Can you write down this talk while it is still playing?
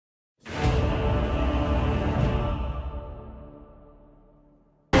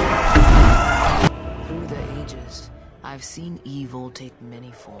I've seen evil take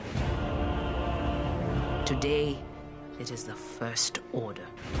many forms. Today, it is the First Order.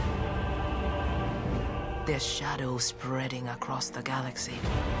 Their shadows spreading across the galaxy.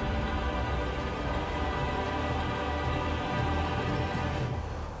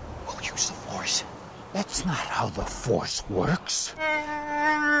 We'll use the Force. That's not how the Force works.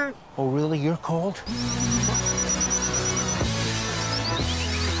 Oh, really? You're cold?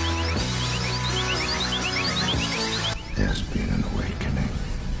 There's been an awakening.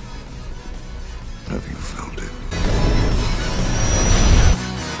 Have you felt it?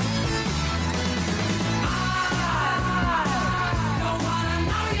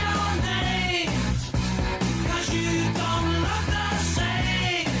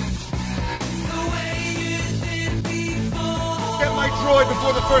 Get my droid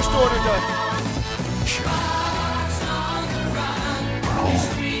before the First Order does.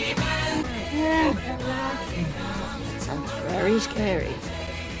 Sounds very scary.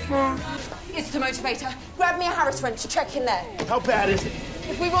 It's the motivator. Grab me a Harris wrench, check in there. How bad is it?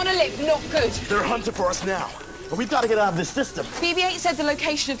 If we want to live, not good. They're hunting for us now. But we've got to get out of this system. BB-8 said the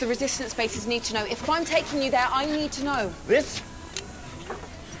location of the resistance bases need to know. If I'm taking you there, I need to know. This?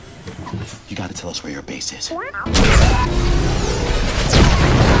 You gotta tell us where your base is.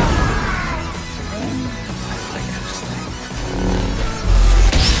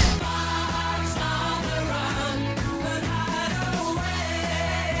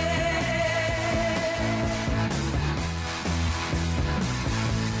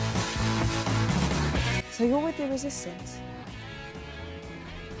 So you're with the resistance?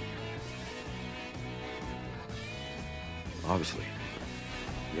 Obviously.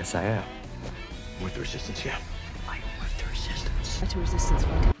 Yes, I am. With the Resistance, yeah. I'm with the Resistance. Better resistance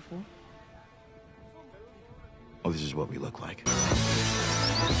fighter before. Oh, this is what we look like.